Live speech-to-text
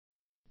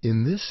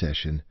In this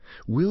session,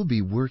 we'll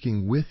be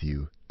working with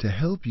you to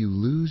help you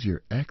lose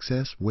your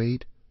excess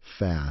weight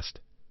fast.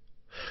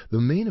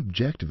 The main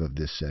objective of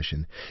this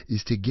session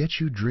is to get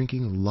you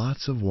drinking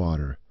lots of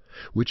water,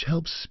 which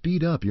helps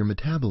speed up your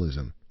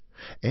metabolism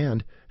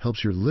and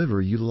helps your liver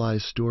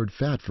utilize stored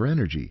fat for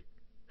energy.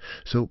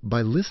 So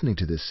by listening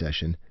to this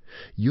session,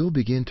 you'll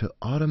begin to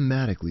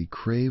automatically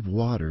crave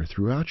water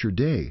throughout your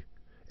day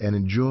and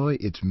enjoy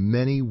its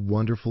many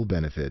wonderful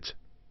benefits.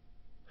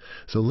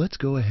 So let's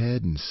go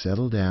ahead and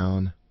settle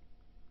down,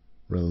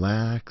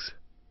 relax,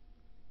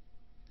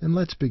 and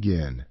let's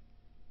begin.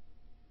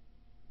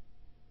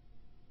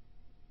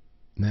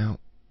 Now,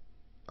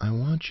 I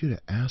want you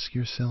to ask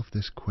yourself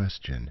this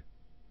question.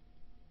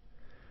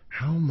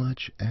 How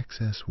much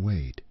excess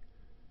weight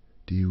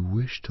do you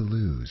wish to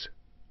lose?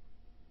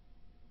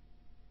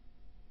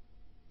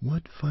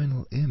 What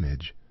final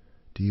image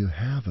do you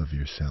have of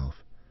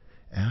yourself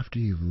after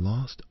you've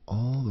lost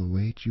all the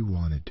weight you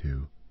wanted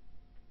to?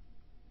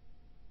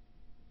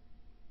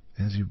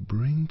 As you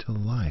bring to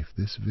life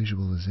this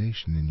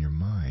visualization in your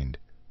mind,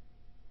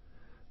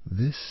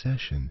 this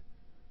session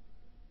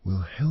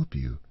will help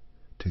you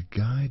to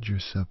guide your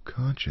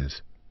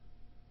subconscious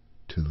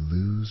to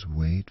lose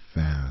weight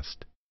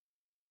fast.